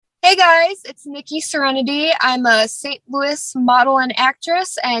Hey guys, it's Nikki Serenity. I'm a St. Louis model and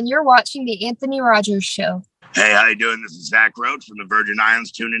actress, and you're watching the Anthony Rogers Show. Hey, how you doing? This is Zach Roach from the Virgin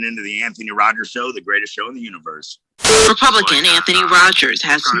Islands, tuning into the Anthony Rogers Show, the greatest show in the universe. Republican Anthony Rogers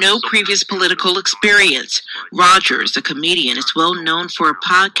has no previous political experience. Rogers, a comedian, is well known for a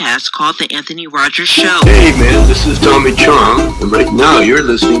podcast called The Anthony Rogers Show. Hey man, this is Tommy Chong, and right now you're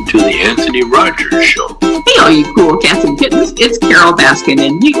listening to The Anthony Rogers Show. Hey all you cool cats and kittens, it's Carol Baskin,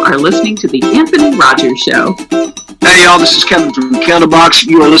 and you are listening to The Anthony Rogers Show. Hey y'all, this is Kevin from Candlebox.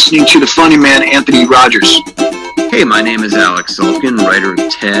 You are listening to the funny man, Anthony Rogers. Hey, my name is Alex Sulkin, writer of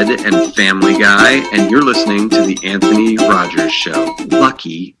Ted and Family Guy, and you're listening to the Anthony Rogers Show.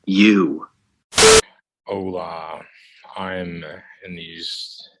 Lucky you. Hola, I'm in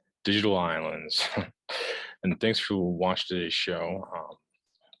these digital islands, and thanks for watching today's show,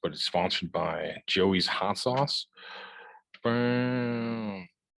 but it's sponsored by Joey's Hot Sauce.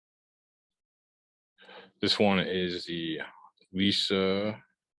 This one is the Lisa,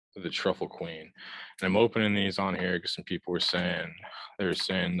 the Truffle Queen. And I'm opening these on here because some people were saying,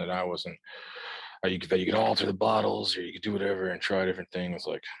 that I wasn't, that you could alter the bottles or you could do whatever and try different things.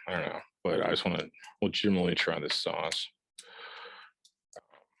 Like, I don't know, but I just want to legitimately try this sauce.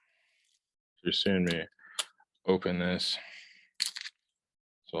 You're seeing me open this.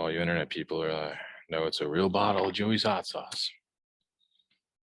 So all you internet people are like, no, it's a real bottle of Joey's hot sauce.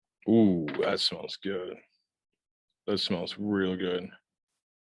 Ooh, that smells good. That smells real good.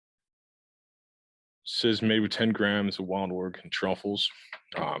 Says made with 10 grams of wild Oregon truffles.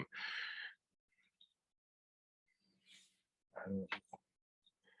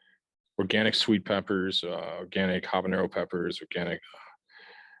 Organic sweet peppers, organic habanero peppers, organic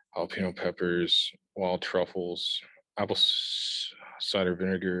jalapeno peppers, wild truffles, apple cider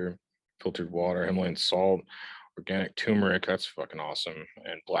vinegar, filtered water, Himalayan salt, organic turmeric. That's fucking awesome.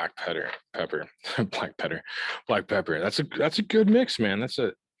 And black pepper. Black pepper. That's a good mix, man.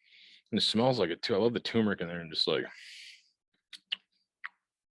 And it smells like it too. I love the turmeric in there, and just like,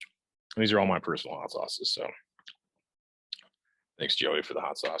 these are all my personal hot sauces. So thanks, Joey, for the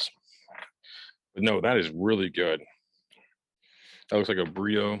hot sauce. But no, that is really good. That looks like a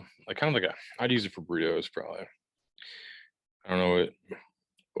burrito, like kind of like I'd use it for burritos probably. I don't know it,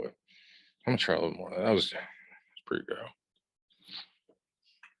 but I'm gonna try a little more. That was pretty good.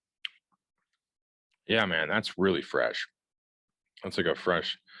 Yeah, man, that's really fresh. That's like a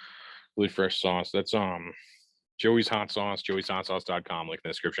really fresh sauce. That's Joey's Hot Sauce, joey'shotsauce.com, link in the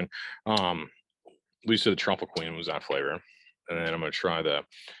description. Lisa the Truffle Queen was that flavor. And then I'm gonna try the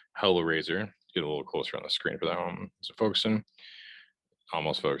Hellraiser. Get a little closer on the screen for that one. Is it focusing?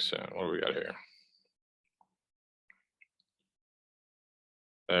 Almost focusing. What do we got here?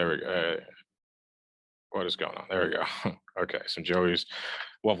 There we go. What is going on? There we go. Okay, so Joey's,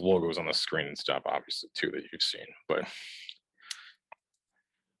 we'll have logos on the screen and stuff, obviously, too, that you've seen. But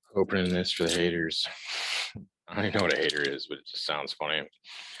opening this for the haters. I don't even know what a hater is, but it just sounds funny.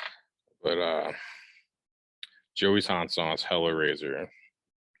 But Joey's Hot Sauce, Hellraiser,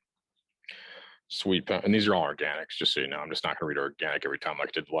 sweet pepper, and these are all organics, just so you know. I'm just not going to read organic every time like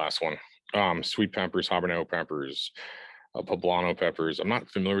I did the last one. Sweet peppers, habanero peppers, poblano peppers. I'm not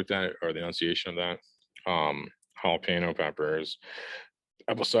familiar with that or the enunciation of that. Jalapeno peppers,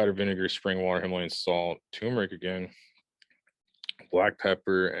 apple cider vinegar, spring water, Himalayan salt, turmeric again, black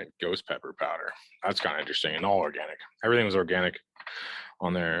pepper, and ghost pepper powder. That's kind of interesting, and all organic. Everything was organic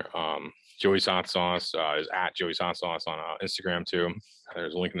on there. Joey's Hot Sauce is at Joey's Hot Sauce on Instagram too.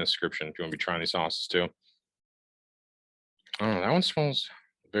 There's a link in the description if you want to be trying these sauces too. Oh, that one smells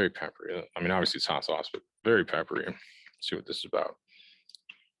very peppery. I mean, obviously it's hot sauce, but very peppery. Let's see what this is about.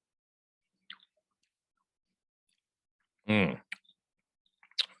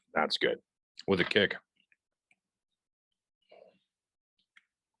 That's good. With a kick.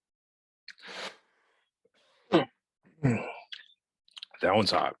 That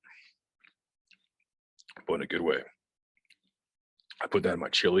one's hot, but in a good way. I put that in my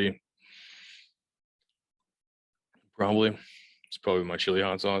chili. It's probably my chili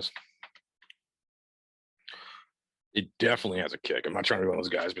hot sauce. It definitely has a kick. I'm not trying to be one of those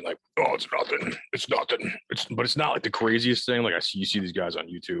guys being like, oh, it's nothing. But it's not like the craziest thing. Like you see these guys on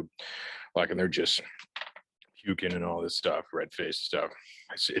YouTube, like, and they're just puking and all this stuff, red face stuff.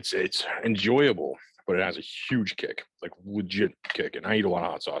 It's enjoyable, but it has a huge kick, like legit kick. And I eat a lot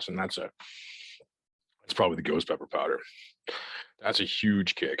of hot sauce, and that's probably the ghost pepper powder. That's a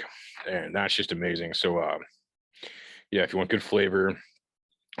huge kick, and that's just amazing. So yeah, if you want good flavor,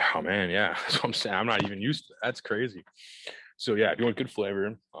 oh man, yeah, that's what I'm saying. I'm not even used to that. That's crazy. So yeah, if you want good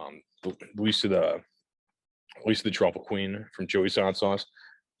flavor, Lisa the Truffle Queen from Joey's Hot Sauce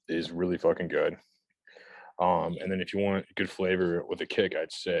is really fucking good. And then if you want good flavor with a kick,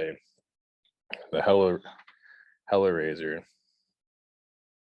 I'd say the Hellraiser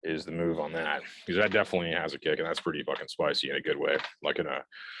is the move on that, because that definitely has a kick, and that's pretty fucking spicy in a good way. Like if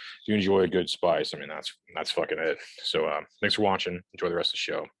you enjoy a good spice, I mean that's fucking it. So thanks for watching. Enjoy the rest of the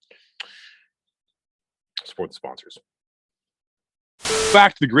show. Support the sponsors.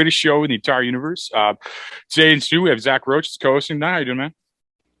 Back to the greatest show in the entire universe. Today in studio we have Zach Roach, co-hosting tonight. How you doing, man?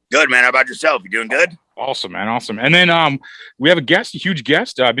 Good, man. How about yourself? You doing good? Awesome, man. Awesome. And then we have a huge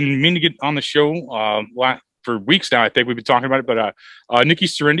guest. I've been meaning to get on the show for weeks now. I think we've been talking about it, but Nikki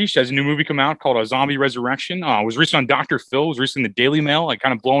Serenity, she has a new movie come out called Zombie Resurrection. Was recently on Dr. Phil, was recently in the Daily Mail, like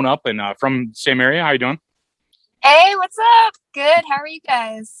kind of blown up, and from the same area. How you doing? Hey, what's up? Good. How are you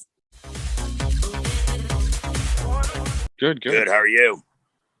guys? Good. Good. How are you?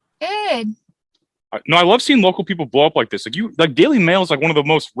 Good. No, I love seeing local people blow up like this. Like Daily Mail is like one of the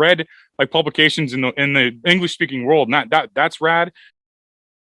most read like publications in the English speaking world. That's rad.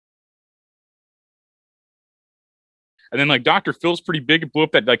 And then like Dr. Phil's pretty big. It blew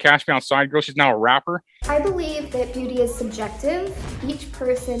up that like Cash Me Outside girl. She's now a rapper. I believe that beauty is subjective. Each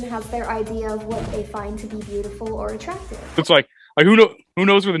person has their idea of what they find to be beautiful or attractive. It's like who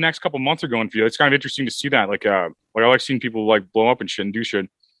knows where the next couple months are going for you. It's kind of interesting to see that. Like I like seeing people like blow up and shit and do shit.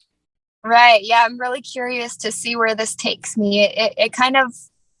 Right. Yeah, I'm really curious to see where this takes me. It kind of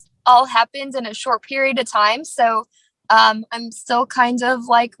all happened in a short period of time. So I'm still kind of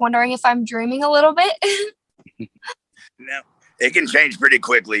like wondering if I'm dreaming a little bit. No, it can change pretty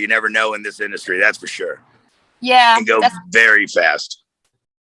quickly. You never know in this industry. That's for sure. Yeah. It can go very fast.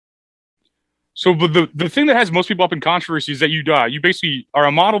 So but the thing that has most people up in controversy is that you basically are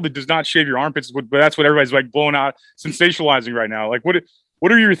a model that does not shave your armpits, but that's what everybody's like blowing out, sensationalizing right now. Like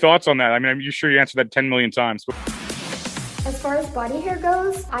what are your thoughts on that? I mean, I'm sure you answered that 10 million times. But As far as body hair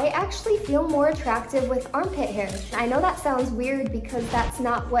goes, I actually feel more attractive with armpit hair. I know that sounds weird because that's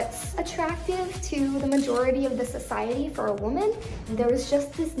not what's attractive to the majority of the society for a woman. There's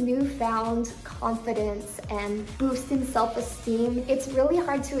just this newfound confidence and boost in self-esteem. It's really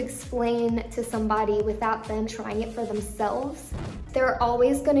hard to explain to somebody without them trying it for themselves. There are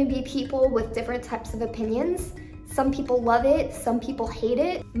always going to be people with different types of opinions. Some people love it, some people hate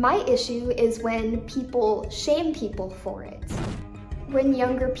it. My issue is when people shame people for it. When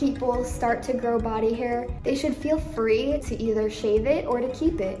younger people start to grow body hair, they should feel free to either shave it or to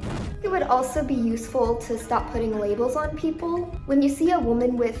keep it. It would also be useful to stop putting labels on people. When you see a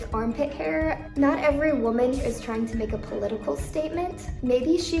woman with armpit hair, not every woman is trying to make a political statement.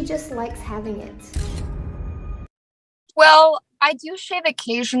 Maybe she just likes having it. Well, I do shave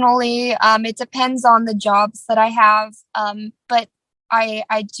occasionally. It depends on the jobs that I have. But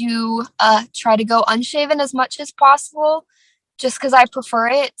I do try to go unshaven as much as possible just because I prefer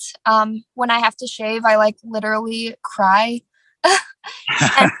it. When I have to shave, I like literally cry. And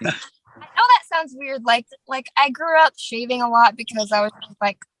I know that sounds weird. Like I grew up shaving a lot because I was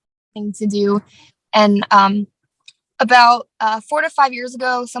like thing to do. And about 4 to 5 years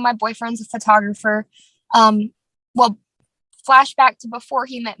ago, so my boyfriend's a photographer. Well, flashback to before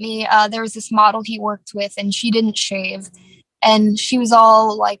he met me, there was this model he worked with and she didn't shave. And she was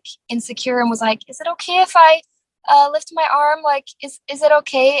all like insecure and was like, is it okay if I lift my arm? Like, is it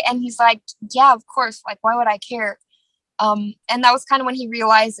okay? And he's like, yeah, of course. Like, why would I care? And that was kind of when he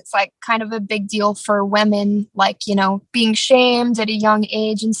realized it's like kind of a big deal for women, like, you know, being shamed at a young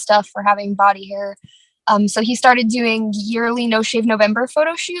age and stuff for having body hair. So he started doing yearly No Shave November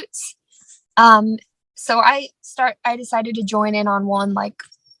photo shoots. So I decided to join in on one like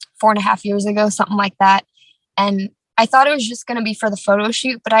 4.5 years ago, something like that. And I thought it was just going to be for the photo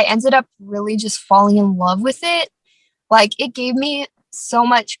shoot, but I ended up really just falling in love with it. Like it gave me so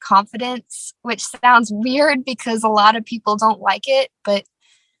much confidence, which sounds weird because a lot of people don't like it, but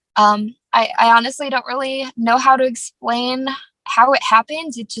I honestly don't really know how to explain how it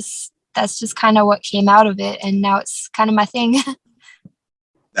happened. That's just kind of what came out of it. And now it's kind of my thing.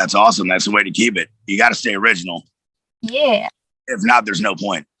 That's awesome. That's the way to keep it. You got to stay original. Yeah. If not, there's no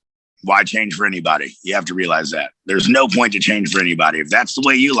point. Why change for anybody? You have to realize that. There's no point to change for anybody. If that's the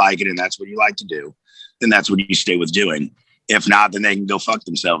way you like it and that's what you like to do, then that's what you stay with doing. If not, then they can go fuck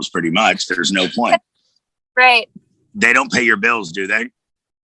themselves pretty much. There's no point. Right. They don't pay your bills, do they?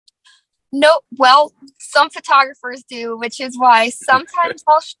 No. Well, some photographers do, which is why sometimes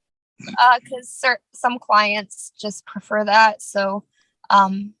I'll, because some clients just prefer that. So,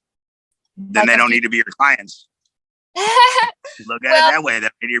 then they don't need to be your clients. Look at it that way. They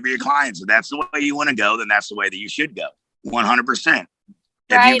don't need to be your clients. If that's the way you want to go, then that's the way that you should go. 100%.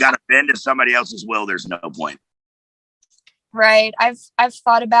 If you've got to bend to somebody else's will, there's no point. Right. I've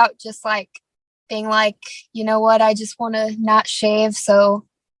thought about just like being like, you know what, I just want to not shave, so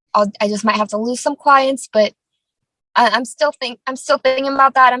I just might have to lose some clients, but I'm still thinking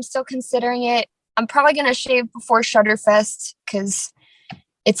about that. I'm still considering it. I'm probably gonna shave before Shutterfest because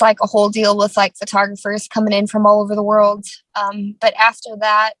it's like a whole deal with like photographers coming in from all over the world. But after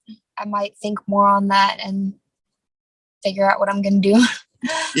that, I might think more on that and figure out what I'm gonna do.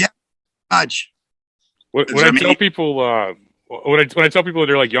 Yeah, much. When I tell people, when I tell people that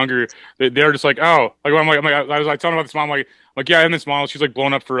they're like younger, they're just like, oh, like I was like telling about this mom, like yeah, and this model, she's like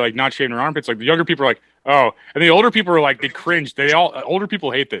blown up for like not shaving her armpits. Like the younger people are like, oh, and the older people are like, they cringe. Older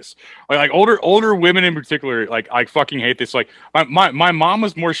people hate this. Like older women in particular, like I fucking hate this. Like my mom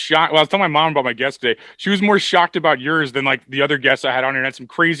was more shocked. Well, I was telling my mom about my guest today. She was more shocked about yours than like the other guests I had on here. And had some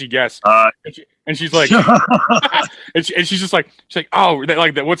crazy guests. And she's like, and she's just like, oh,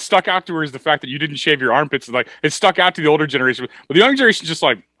 like that. What stuck out to her is the fact that you didn't shave your armpits. And like it stuck out to the older generation, but the younger generation just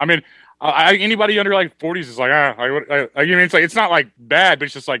like, I mean, anybody under like 40s is like, you know, it's like it's not like bad, but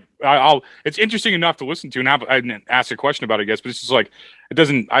it's just like it's interesting enough to listen to and ask a question about it, I guess. But it's just like it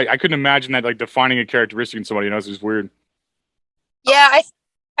doesn't. I couldn't imagine that like defining a characteristic in somebody. You know, it's just weird. Yeah,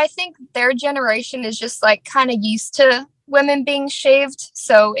 I think their generation is just like kind of used to women being shaved,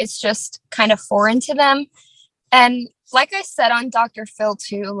 so it's just kind of foreign to them. And like I said on Dr. Phil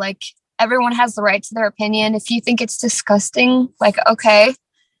too, like everyone has the right to their opinion. If you think it's disgusting, like okay,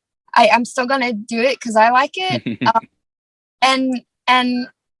 I'm still gonna do it because I like it. And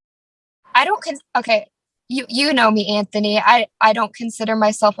I don't okay. You know me, Anthony. I don't consider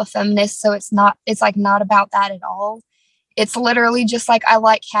myself a feminist, so it's like not about that at all. It's literally just like I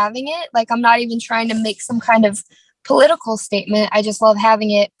like having it. Like I'm not even trying to make some kind of political statement. I just love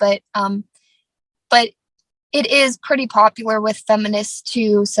having it. But it is pretty popular with feminists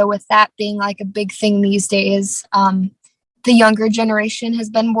too. So with that being like a big thing these days, the younger generation has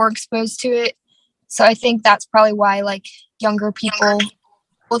been more exposed to it. So I think that's probably why like younger people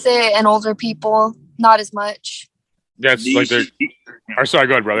with it and older people not as much. That's like they're. Or sorry,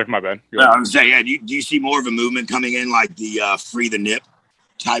 go ahead, brother. My bad. I was saying, yeah. Do you see more of a movement coming in, like the free the nip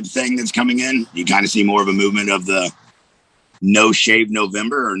type thing that's coming in? You kind of see more of a movement of the no shave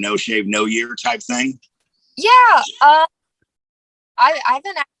November or no shave no year type thing. Yeah, I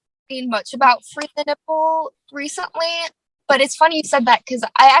haven't seen much about free the nipple recently, but it's funny you said that because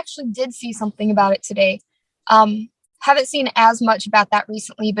I actually did see something about it today. Haven't seen as much about that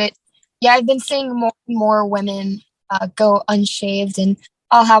recently, but yeah, I've been seeing more and more women go unshaved, and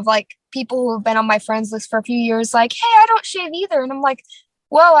I'll have like people who have been on my friends list for a few years like, hey, I don't shave either, and I'm like,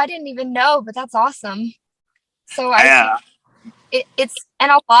 whoa, I didn't even know, but that's awesome. So it's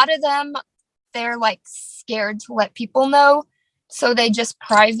and a lot of them, they're like scared to let people know, so they just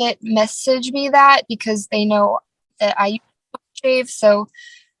private message me that because they know that I shave, so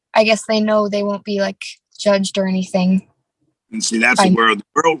I guess they know they won't be like judged or anything. And see, that's the world.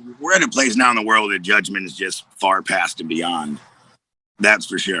 We're in a place now in the world that judgment is just far past and beyond. That's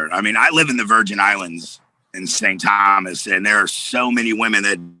for sure. I mean, I live in the Virgin Islands in St. Thomas, and there are so many women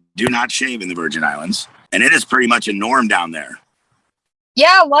that do not shave in the Virgin Islands, and it is pretty much a norm down there.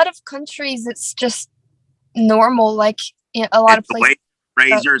 Yeah, a lot of countries, it's just normal. Like in a lot of places,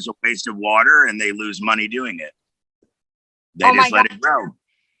 razor is a waste of water, and they lose money doing it. They just let it grow.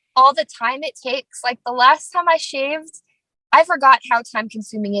 All the time it takes. Like the last time I shaved, I forgot how time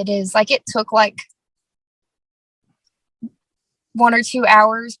consuming it is. Like it took like 1 or 2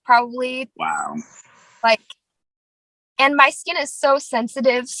 hours probably. Wow. Like, and my skin is so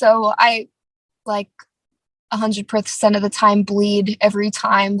sensitive. So I like 100% of the time bleed every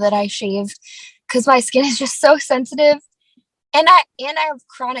time that I shave because my skin is just so sensitive. And I have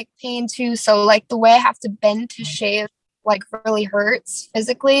chronic pain too. So like the way I have to bend to shave like really hurts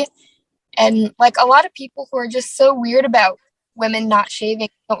physically. And like a lot of people who are just so weird about women not shaving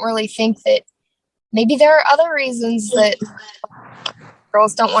don't really think that maybe there are other reasons that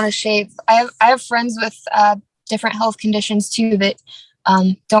girls don't want to shave. I have friends with different health conditions too that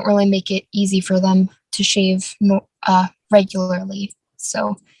don't really make it easy for them to shave regularly.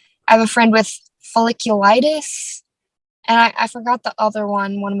 So I have a friend with folliculitis, and I forgot the other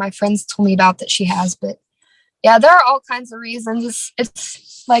one. One of my friends told me about that she has, but yeah, there are all kinds of reasons.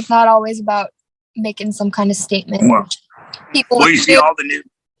 It's like not always about making some kind of statement. Well, you see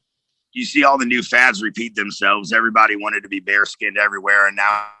all the new fads repeat themselves. Everybody wanted to be bare skinned everywhere, and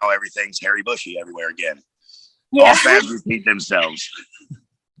now everything's hairy bushy everywhere again. Yeah. All fads repeat themselves.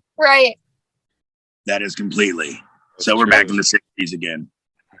 Right. That is completely. So we're back in the 60s again.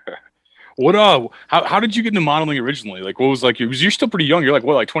 What how did you get into modeling originally? Like what was like you're still pretty young. You're like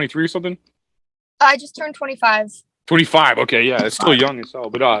what, like 23 or something? I just turned 25. 25. Okay, yeah, it's still young as hell.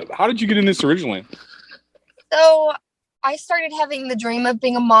 But how did you get in this originally? So I started having the dream of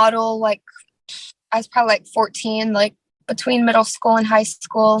being a model like I was probably like 14, like between middle school and high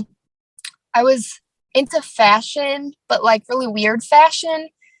school. I was into fashion, but like really weird fashion.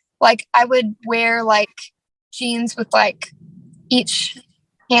 Like I would wear like jeans with like each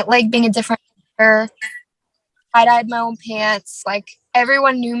pant leg being a different color. I dyed my own pants. Like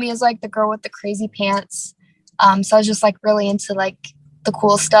everyone knew me as like the girl with the crazy pants. So I was just like really into like the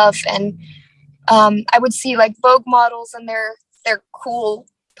cool stuff. And I would see like Vogue models and their cool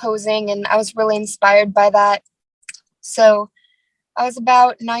posing, and I was really inspired by that. So I was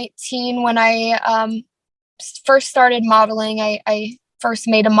about 19 when I first started modeling. I first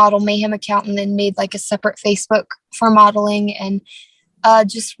made a Model Mayhem account and then made like a separate Facebook for modeling, and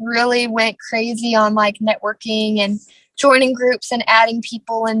just really went crazy on like networking and joining groups and adding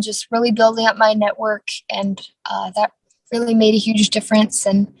people and just really building up my network. And that really made a huge difference.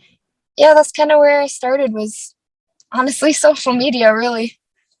 And yeah, that's kind of where I started, was honestly social media, really.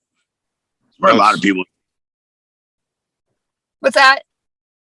 Where a lot of people. What's that?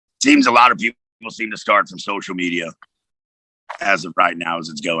 Seems a lot of people seem to start from social media as of right now as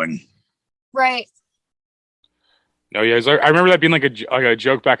it's going. Right. No, yeah, I remember that being like a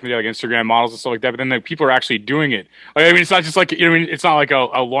joke back in the day, like Instagram models and stuff like that. But then like people are actually doing it. Like, I mean, it's not just like, you know, I mean, it's not like a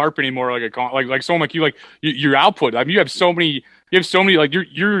LARP anymore. Like someone like you, like your output. I mean, you have so many like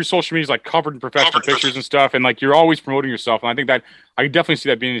your social media is like covered in professional pictures and stuff, and like you're always promoting yourself. And I think that I definitely see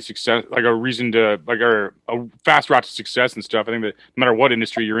that being a success, like a reason to like a fast route to success and stuff. I think that no matter what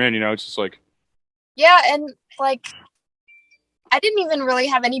industry you're in, you know, it's just like. Yeah, and like I didn't even really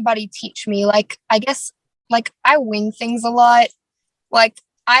have anybody teach me. Like I guess. Like I wing things a lot. Like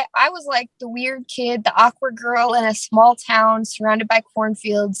I was like the weird kid, the awkward girl in a small town surrounded by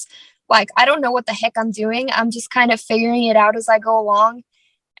cornfields. Like I don't know what the heck I'm doing. I'm just kind of figuring it out as I go along.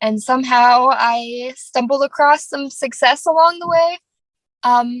 And somehow I stumbled across some success along the way.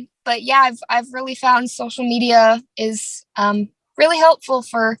 But yeah, I've really found social media is really helpful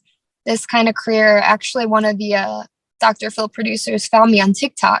for this kind of career. Actually, one of the Dr. Phil producers found me on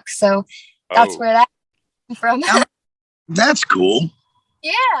TikTok. So that's where that from. That's cool.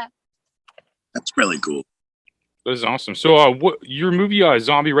 Yeah, that's really cool. That is awesome. So what your movie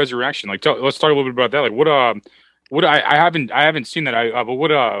Zombie Resurrection, like let's talk a little bit about that. Like what I haven't seen that. But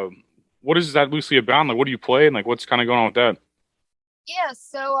what is that loosely about? Like what do you play, and like what's kind of going on with that? Yeah,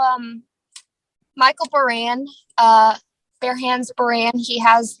 so Michael Baran, Bare Hands Baran, he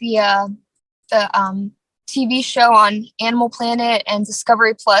has the TV show on Animal Planet and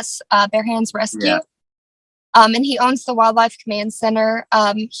Discovery Plus, Bare Hands Rescue. Yeah. And he owns the Wildlife Command Center.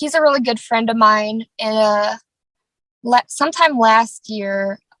 He's a really good friend of mine. And sometime last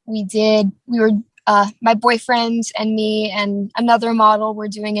year, my boyfriend and me and another model were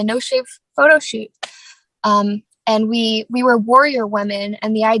doing a no-shave photo shoot. And we were warrior women.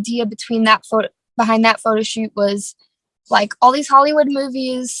 And the idea behind that photo shoot was like all these Hollywood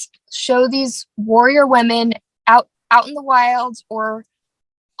movies show these warrior women out in the wild or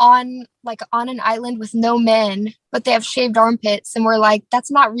on an island with no men, but they have shaved armpits, and we're like,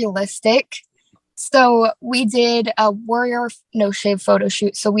 that's not realistic. So we did a warrior no shave photo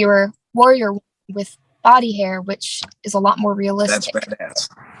shoot. So we were warrior with body hair, which is a lot more realistic. That's badass.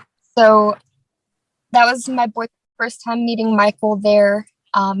 So that was my boyfriend's first time meeting Michael there.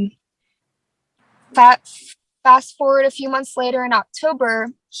 Fast forward a few months later in October,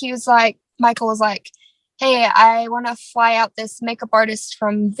 Michael was like, hey, I want to fly out this makeup artist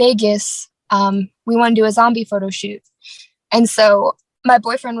from Vegas. We want to do a zombie photo shoot. And so my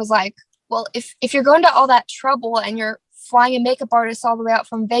boyfriend was like, well, if you're going to all that trouble and you're flying a makeup artist all the way out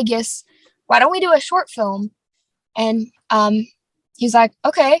from Vegas, why don't we do a short film? And he's like,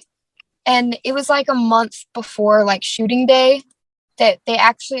 okay. And it was like a month before like shooting day that they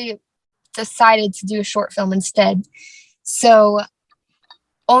actually decided to do a short film instead. So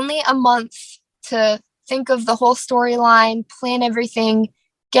only a month to think of the whole storyline, plan everything,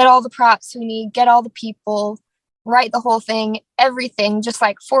 get all the props we need, get all the people, write the whole thing, everything, just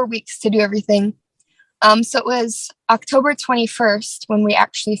like 4 weeks to do everything. So it was October 21st when we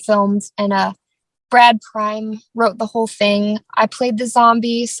actually filmed, and Brad Prime wrote the whole thing. I played the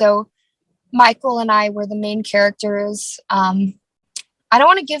zombie, so Michael and I were the main characters. I don't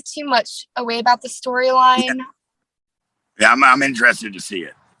want to give too much away about the storyline. Yeah, I'm interested to see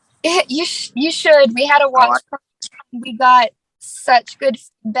it. You should. We had a watch party. We got such good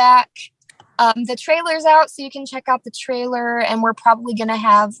feedback. The trailer's out, so you can check out the trailer, and we're probably going to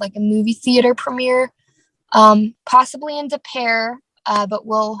have like a movie theater premiere, possibly in Des Peres, but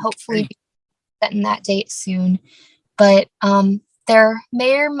we'll hopefully be setting that date soon. but there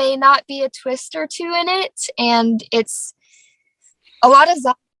may or may not be a twist or two in it. And it's a lot of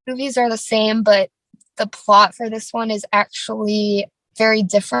zombie movies are the same, but the plot for this one is actually very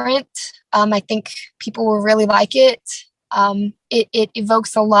different. I think people will really like it. It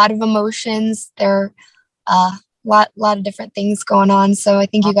evokes a lot of emotions. There are a lot of different things going on. So I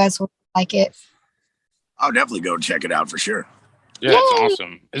think you guys will like it. I'll definitely go check it out for sure. Yeah, it's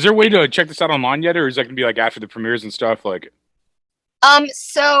awesome. Is there a way to check this out online yet, or is that going to be like after the premieres and stuff? Like,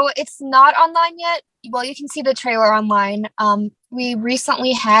 so it's not online yet. Well, you can see the trailer online. We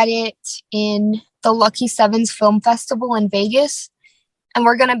recently had it in the Lucky Sevens Film Festival in Vegas, and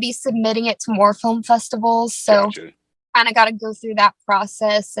we're going to be submitting it to more film festivals. So kind of got to go through that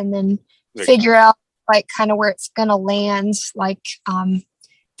process and then figure out like kind of where it's going to land. Like,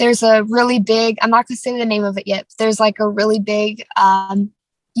 there's a really big, I'm not going to say the name of it yet, but there's like a really big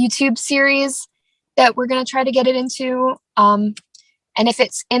YouTube series that we're going to try to get it into. And if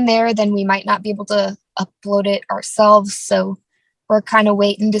it's in there, then we might not be able to upload it ourselves. So we're kind of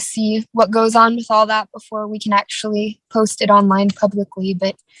waiting to see what goes on with all that before we can actually post it online publicly.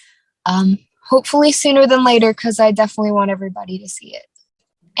 But hopefully sooner than later, because I definitely want everybody to see it.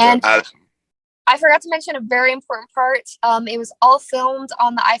 And I forgot to mention a very important part. It was all filmed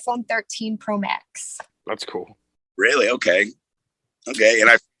on the iPhone 13 Pro Max. That's cool. Really? Okay.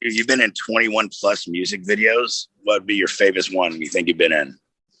 And you've been in 21 plus music videos. What would be your favorite one you think you've been in?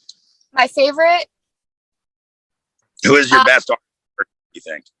 My favorite? Who is your best artist, you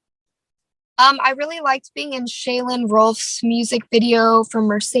think? I really liked being in Shaylin Rolfe's music video for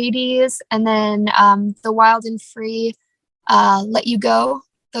Mercedes, and then the Wild and Free Let You Go.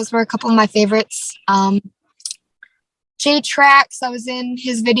 Those were a couple of my favorites. J-Trax, I was in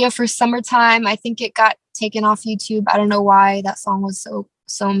his video for Summertime. I think it got taken off YouTube. I don't know why. That song was so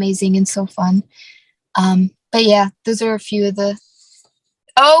amazing and so fun. But yeah, those are a few of the...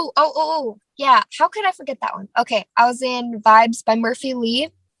 Oh, yeah. How could I forget that one? Okay, I was in Vibes by Murphy Lee.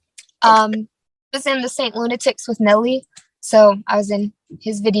 I was in the Saint Lunatics with Nelly. So I was in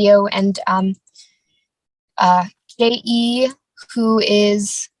his video, and J.E., who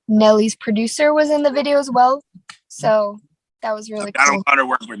is Nelly's producer, was in the video as well. So that was really cool. I've done a lot of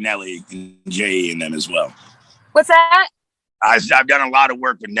work with Nelly and J.E. and them as well. What's that? I've done a lot of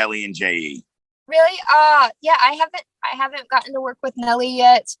work with Nelly and J.E. Really? Yeah, I haven't gotten to work with Nelly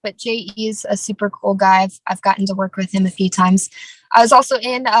yet, but J.E. is a super cool guy. I've gotten to work with him a few times. I was also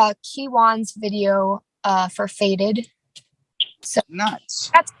in Kiwan's video for Faded. So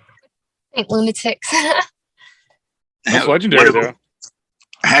nuts. That's Saint Lunatics. That's legendary, though.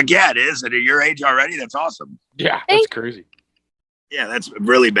 Heck yeah, it is. And at your age already, that's awesome. Yeah, that's crazy. Yeah, that's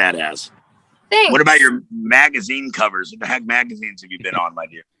really badass. Thanks. What about your magazine covers? What the heck magazines have you been on, my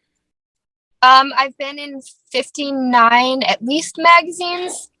dear? I've been in 59 at least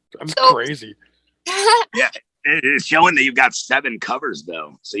magazines. That's crazy. Yeah, it's showing that you've got 7 covers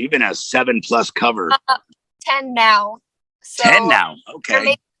though. So you've been a 7+ cover. 10 now. So 10 now. Okay. There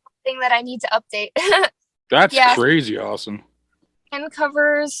may be something that I need to update. That's crazy awesome. 10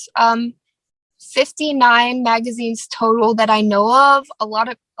 covers, 59 magazines total that I know of. A lot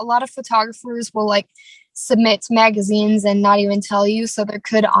of photographers will like submit to magazines and not even tell you, so there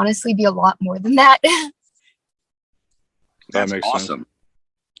could honestly be a lot more than that. That makes awesome. Sense.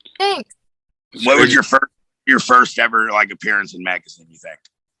 Thanks. What was your first ever like appearance in magazine, you think?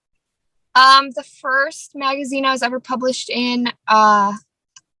 The first magazine I was ever published in,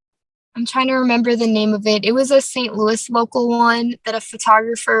 I'm trying to remember the name of it. It was a St. Louis local one that a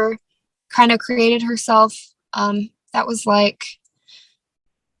photographer kind of created herself. That was like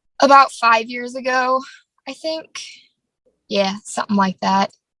about 5 years ago, I think. Yeah, something like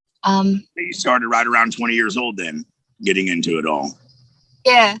that. You started right around 20 years old then, getting into it all.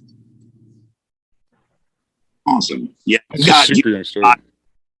 Yeah. Awesome. Yeah. God, super young story.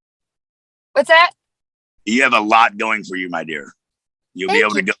 What's that? You have a lot going for you, my dear. You'll be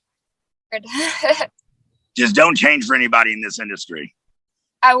able to go. Just don't change for anybody in this industry.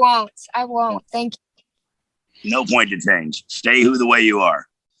 I won't. Thank you. No point to change. Stay the way you are.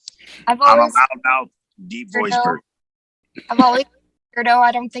 I'm a loud, deep voice person. I've always weirdo.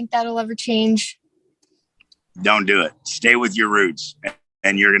 I don't think that'll ever change. Don't do it. Stay with your roots,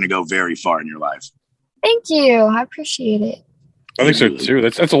 and you're going to go very far in your life. Thank you. I appreciate it. I think so too.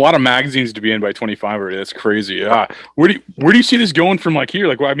 That's a lot of magazines to be in by 25 already. That's crazy. Yeah. Where do you see this going from like here?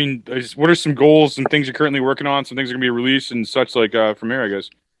 Like, I mean, what are some goals and things you're currently working on? Some things are gonna be released and such like from here, I guess.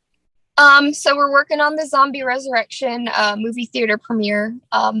 So we're working on the Zombie Resurrection movie theater premiere.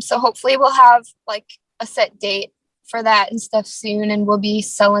 So hopefully we'll have like a set date for that and stuff soon, and we'll be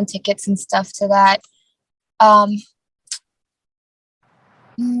selling tickets and stuff to that.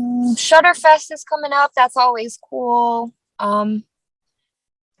 Shutterfest is coming up. That's always cool. I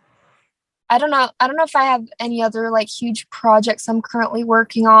don't know if I have any other like huge projects I'm currently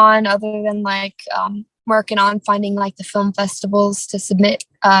working on other than like working on finding like the film festivals to submit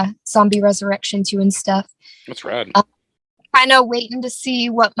Zombie Resurrection to and stuff. That's rad. Kind of waiting to see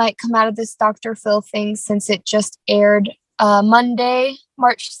what might come out of this Dr. Phil thing since it just aired Monday,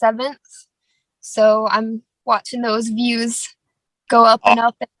 March 7th. So I'm watching those views go up and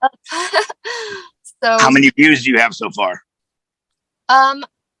up and up. So how many views do you have so far?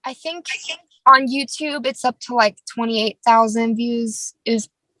 I think on YouTube it's up to like 28,000 views. It was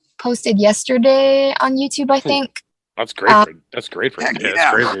posted yesterday on YouTube, I think. That's great. That's great for you.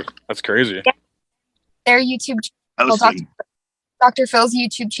 That's crazy. That's crazy. Yeah. Their YouTube channel, Dr. Phil's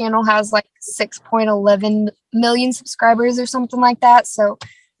YouTube channel has like 6.11 million subscribers or something like that. So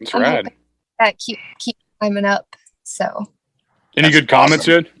that's rad. That keep climbing up. So any good comments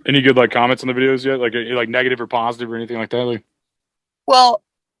yet? Any good like comments on the videos yet? Like negative or positive or anything like that? Like, well,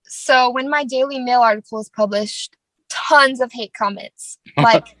 so when my Daily Mail article was published, tons of hate comments,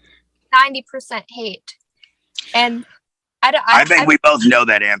 like 90% hate. And I think we both know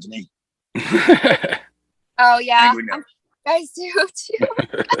that, Anthony. Oh yeah, you guys do too.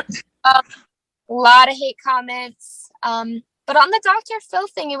 A lot of hate comments. But on the Dr. Phil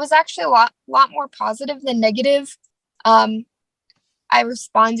thing, it was actually a lot more positive than negative. I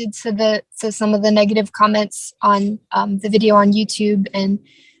responded to some of the negative comments on the video on YouTube, and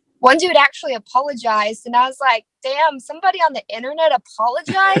one dude actually apologized, and I was like, "Damn, somebody on the internet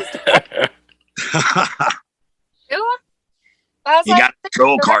apologized." You got a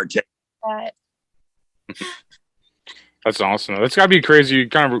troll card. That's awesome. That's got to be a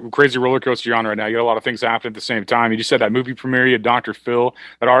crazy roller coaster you're on right now. You got a lot of things happening at the same time. You just said that movie premiere, you had Dr. Phil,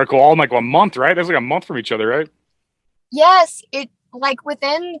 that article, all in like a month, right? That's like a month from each other, right? Yes, it like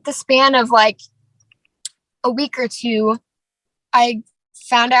within the span of like a week or two, I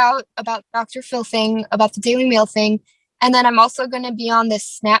found out about Dr. Phil thing, about the Daily Mail thing, and then I'm also going to be on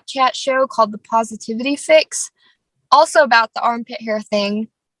this Snapchat show called The Positivity Fix, also about the armpit hair thing.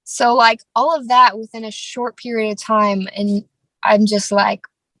 So like all of that within a short period of time, and I'm just like,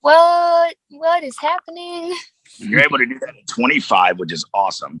 what is happening? You're able to do that at 25, which is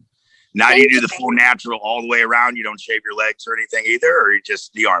awesome. Now you do the full natural all the way around. You don't shave your legs or anything either, or you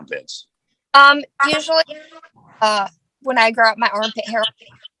just the armpits? Usually, when I grow out my armpit hair,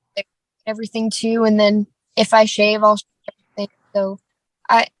 everything too, and then if I shave, I'll shave everything. So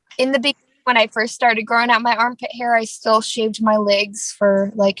in the beginning, when I first started growing out my armpit hair, I still shaved my legs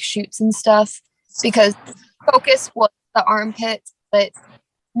for like shoots and stuff because focus was the armpits. But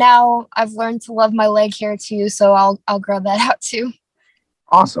now I've learned to love my leg hair too, so I'll grow that out too.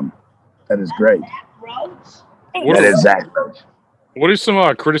 Awesome, that is great. That is accurate. What is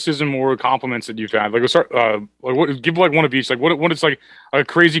some criticism or compliments that you've had? Like, give like one of each. Like, what is like a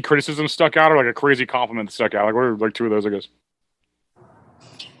crazy criticism stuck out, or like a crazy compliment that stuck out? Like, what are like two of those? I guess.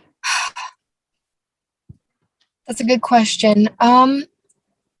 That's a good question.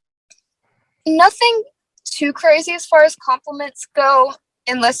 Nothing too crazy as far as compliments go,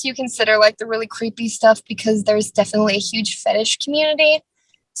 unless you consider like the really creepy stuff, because there's definitely a huge fetish community.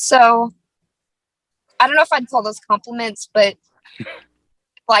 So I don't know if I'd call those compliments, but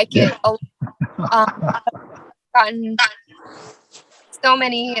like it. I've gotten so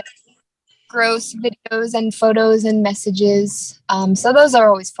many gross videos and photos and messages. So those are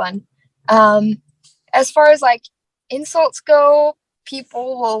always fun. As far as like insults go,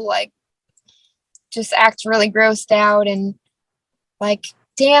 people will like just act really grossed out and like,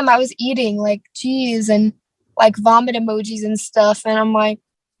 damn, I was eating, like, geez, and like vomit emojis and stuff. And I'm like,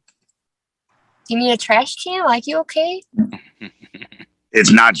 do you need a trash can? Like, you okay?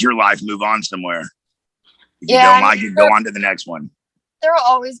 It's not your life. Move on somewhere. If you Yeah, don't like it, go on to the next one. There will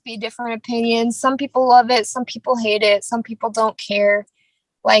always be different opinions. Some people love it. Some people hate it. Some people don't care.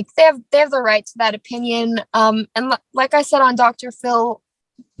 Like they have the right to that opinion. And like I said on Dr. Phil,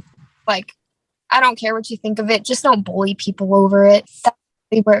 like I don't care what you think of it. Just don't bully people over it. That's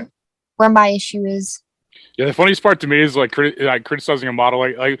really where my issue is. Yeah, the funniest part to me is like criticizing a model,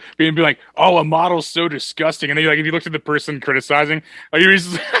 like being like, "Oh, a model's so disgusting," and then like if you looked at the person criticizing, like,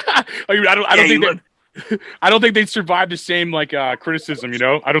 I don't think they'd survive the same like criticism. You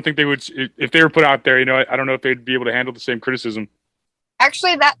know, I don't think they would if they were put out there. You know, I don't know if they'd be able to handle the same criticism.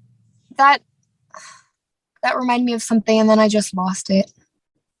 Actually, that reminded me of something, and then I just lost it.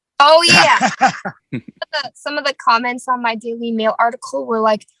 Oh yeah, some of the comments on my Daily Mail article were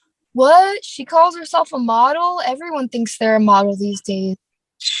like, "What? She calls herself a model? Everyone thinks they're a model these days."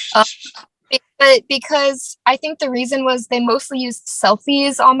 But because I think the reason was they mostly used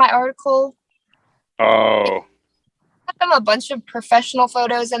selfies on my article. Oh. I sent them a bunch of professional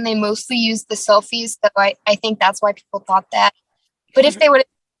photos and they mostly used the selfies. So I think that's why people thought that. But if they would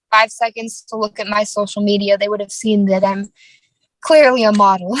have 5 seconds to look at my social media, they would have seen that I'm clearly a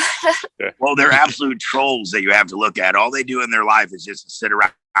model. Well, they're absolute trolls that you have to look at. All they do in their life is just sit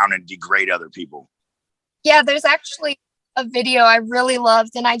around and degrade other people. Yeah, there's actually a video I really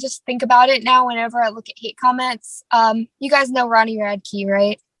loved, and I just think about it now whenever I look at hate comments. You guys know Ronnie Radke,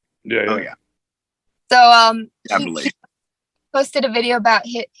 right? Yeah. Oh, yeah. So Definitely. he posted a video about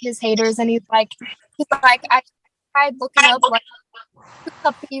his haters, and he's like, I tried looking up like two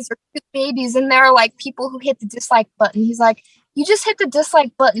puppies or two babies, and there are like people who hit the dislike button. He's like, you just hit the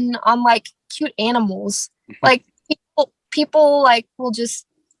dislike button on like cute animals. Like people like will just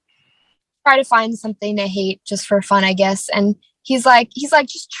try to find something to hate just for fun, I guess. And he's like,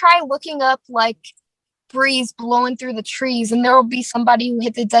 just try looking up like breeze blowing through the trees, and there will be somebody who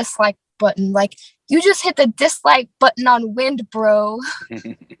hit the dislike button. Like, you just hit the dislike button on wind, bro.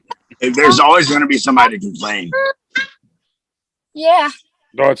 There's always going to be somebody to complain. Yeah.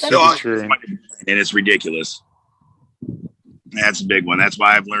 No, it's super true. And it's ridiculous. That's a big one. That's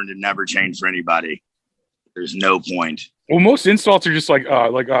why I've learned to never change for anybody. There's no point. Well, most insults are just like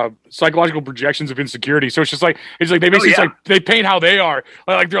psychological projections of insecurity. So it's like they basically it's like they paint how they are.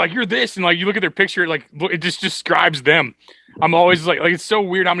 Like they're like, you're this, and like you look at their picture, like it just describes them. I'm always like it's so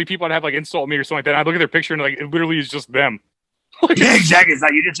weird how many people I'd have like insult me or something like that. And I look at their picture and like it literally is just them. Yeah, exactly. It's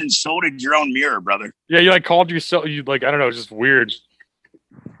like you just insulted your own mirror, brother. Yeah, you like called yourself. You like I don't know, it's just weird.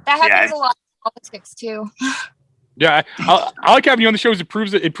 That happens a lot in politics too. Yeah, I like having you on the show. It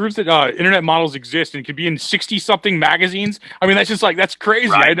proves that internet models exist and can be in 60-something magazines. I mean, that's just like that's crazy.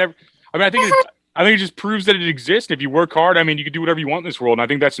 Right. I think it just proves that it exists. If you work hard, I mean, you can do whatever you want in this world, and I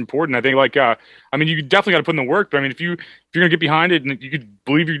think that's important. I think I mean, you definitely got to put in the work. But I mean, if you're gonna get behind it and you could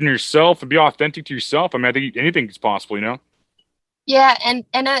believe in yourself and be authentic to yourself, I mean, I think anything is possible. You know. Yeah, and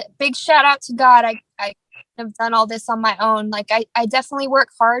a big shout out to God. I have done all this on my own. Like I definitely work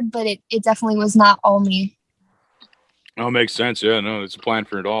hard, but it definitely was not all me. Oh, it makes sense. Yeah, no, it's a plan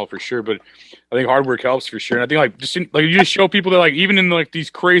for it all for sure. But I think hard work helps for sure. And I think you just show people that like even in like these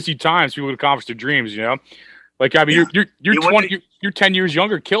crazy times, people would accomplish their dreams. You know, like I mean, you're 10 years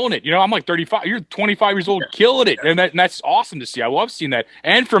younger, killing it. You know, I'm like 35. You're 25 years old, killing it, and that's awesome to see. I love seeing that.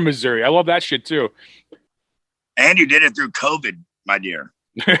 And from Missouri, I love that shit too. And you did it through COVID, my dear.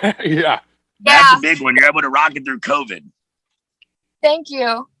 Yeah, that's a big one. You're able to rock it through COVID. Thank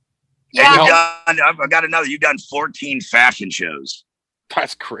you. Yeah, I've got another. You've done 14 fashion shows.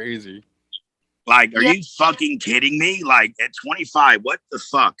 That's crazy. Like, are you fucking kidding me? Like, at 25, what the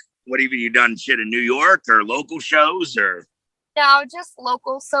fuck? What have you done? Shit in New York or local shows or? No, just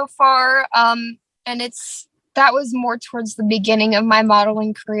local so far. And that was more towards the beginning of my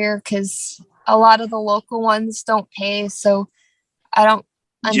modeling career because a lot of the local ones don't pay. So I don't.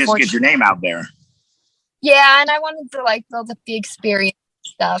 Just get your name out there. Yeah, and I wanted to like build up the experience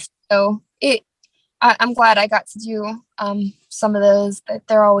stuff. So I'm glad I got to do some of those, but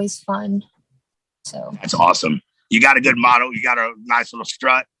they're always fun. So that's awesome. You got a good model. You got a nice little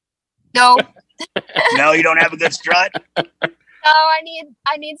strut. No, no, you don't have a good strut. No, I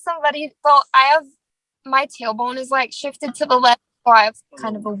need somebody. Well, I have my tailbone is like shifted to the left, so I have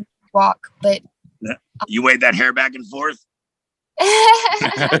kind of a walk. But you wave that hair back and forth.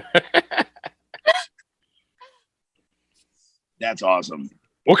 That's awesome.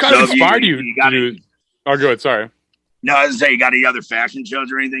 What kind of inspired you to do? Oh, go ahead. Sorry. No, I was saying, you got any other fashion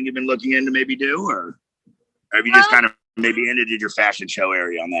shows or anything you've been looking into maybe do? Or have you just kind of maybe ended your fashion show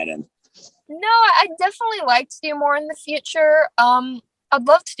area on that end? No, I definitely like to do more in the future. I'd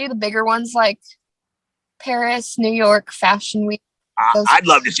love to do the bigger ones like Paris, New York, Fashion Week. I'd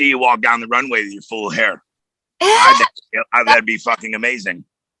love to see you walk down the runway with your full hair. That'd be fucking amazing.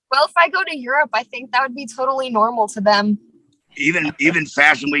 Well, if I go to Europe, I think that would be totally normal to them. Even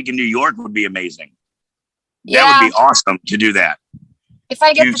Fashion Week in New York would be amazing. That would be awesome to do that. If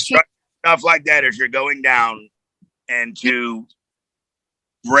I get stuff like that, if you're going down and to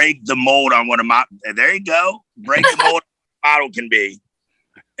break the mold on what a model, there you go, break the mold a model can be,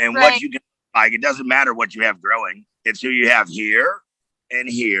 and what you can like. It doesn't matter what you have growing; it's who you have here and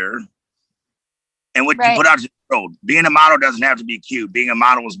here, and what you put out to the world. Being a model doesn't have to be cute. Being a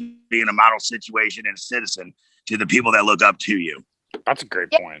model is being a model situation and a citizen to the people that look up to you. That's a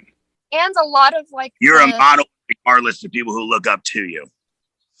great point. And a lot of like you're a model regardless to people who look up to you.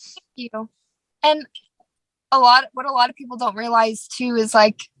 Thank you. And what a lot of people don't realize too is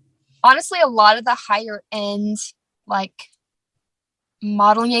like honestly a lot of the higher end like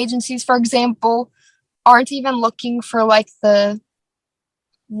modeling agencies, for example, aren't even looking for like the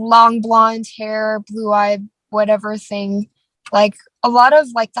long blonde hair, blue eye, whatever thing. Like a lot of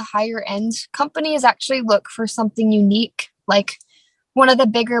like the higher end companies actually look for something unique. Like one of the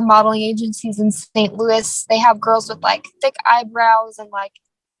bigger modeling agencies in St. Louis, they have girls with like thick eyebrows and like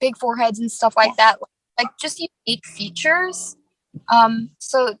big foreheads and stuff like that. Like just unique features.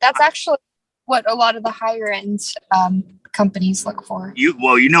 So that's actually what a lot of the higher end companies look for.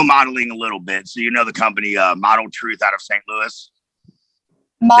 You know modeling a little bit, so you know the company Model Truth out of St. Louis.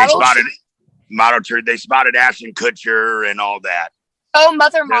 Model Truth. They spotted Ashton Kutcher and all that. Oh,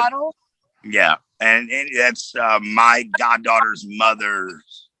 Mother Model. Yeah, and that's my goddaughter's mother.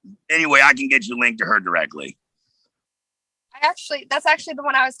 Anyway, I can get you linked to her directly. That's actually the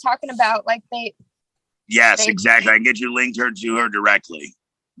one I was talking about. Like Yes, exactly. I can get you linked to her directly.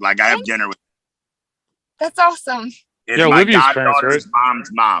 Like I have dinner with. That's awesome. It's my Olivia's goddaughter's parents, right? mom's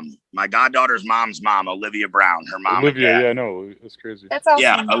mom. My goddaughter's mom's mom, Olivia Brown. Her mom. Olivia, yeah, no, that's crazy. That's awesome.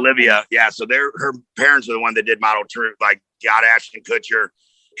 Yeah, Olivia. Yeah, so her parents are the one that did Model Truth. Like got Ashton Kutcher,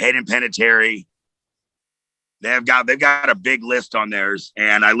 Hayden Panettiere. They've got a big list on theirs,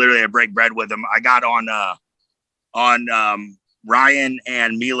 and I literally break bread with them. I got on Ryan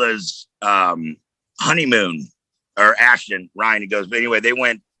and Mila's honeymoon, or Ashton. Ryan, he goes, but anyway,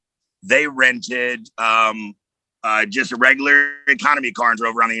 they rented just a regular economy car and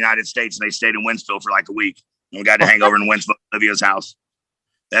drove around the United States, and they stayed in Wentzville for like a week. And we got to hang over in Wentzville, Olivia's house.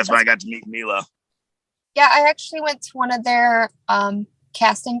 That's when I got to meet Mila. Yeah, I actually went to one of their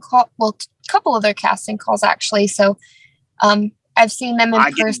casting call. Well, a couple of their casting calls actually. So I've seen them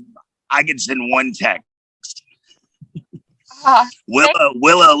in person. I can send one text.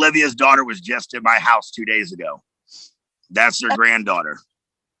 Willa, Olivia's daughter, was just at my house 2 days ago. That's their granddaughter.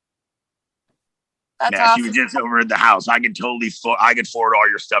 That's awesome. She was just over at the house. I could forward all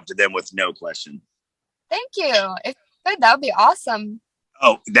your stuff to them with no question. Thank you. If you could, that would be awesome.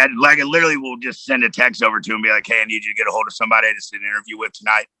 Oh, that like I literally will just send a text over to him and be like, hey, I need you to get a hold of somebody to sit an interview with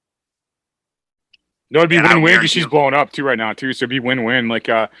tonight. No, it'd be win-win because she's blowing up too right now too. So it'd be win-win. Like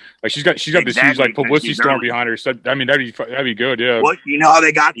she's got this huge like publicity storm behind her. So I mean that'd be good. Yeah. Well, you know how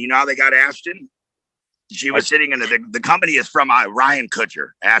they got Ashton? She was sitting in the company is from Ryan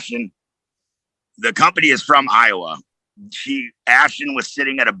Kutcher. Ashton. The company is from Iowa. Ashton was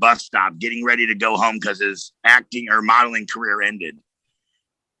sitting at a bus stop getting ready to go home because his acting or modeling career ended.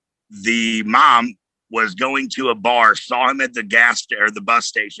 The mom was going to a bar, saw him at the bus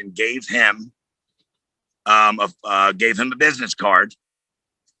station, gave him a business card,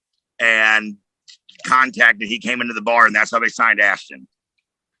 and contacted. He came into the bar, and that's how they signed Ashton.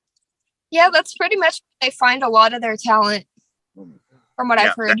 Yeah, that's pretty much they find a lot of their talent, from what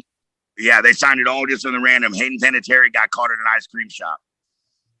I've heard. They signed it all just on the random. Hayden Panettiere got caught at an ice cream shop.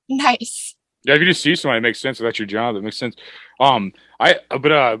 Nice. Yeah, if you just see somebody, it makes sense. If that's your job, that makes sense. I have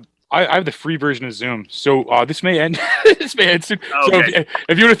the free version of Zoom, so this may end. This may end soon. Okay. So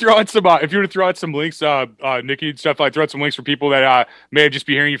if you want to throw out some links, Nikki and stuff, like throw out some links for people that may just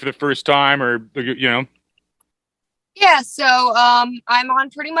be hearing you for the first time, or you know. Yeah, so I'm on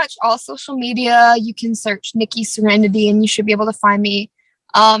pretty much all social media. You can search Nikki Serenity, and you should be able to find me.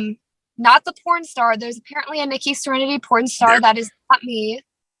 Not the porn star. There's apparently a Nikki Serenity porn star. That is not me.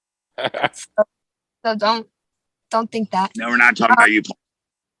 So don't think that. No, we're not talking about you.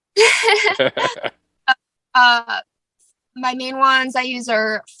 My main ones I use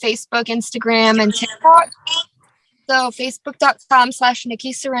are Facebook, Instagram, and TikTok. So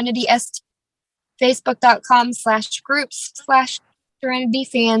facebook.com/Nikki Serenity ST, facebook.com/groups/Serenity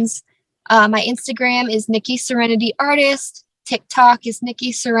fans. My Instagram is Nikki Serenity Artist. TikTok is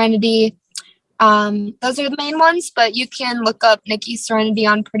Nikki Serenity. Those are the main ones, but you can look up Nikki Serenity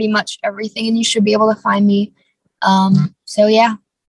on pretty much everything and you should be able to find me. So yeah.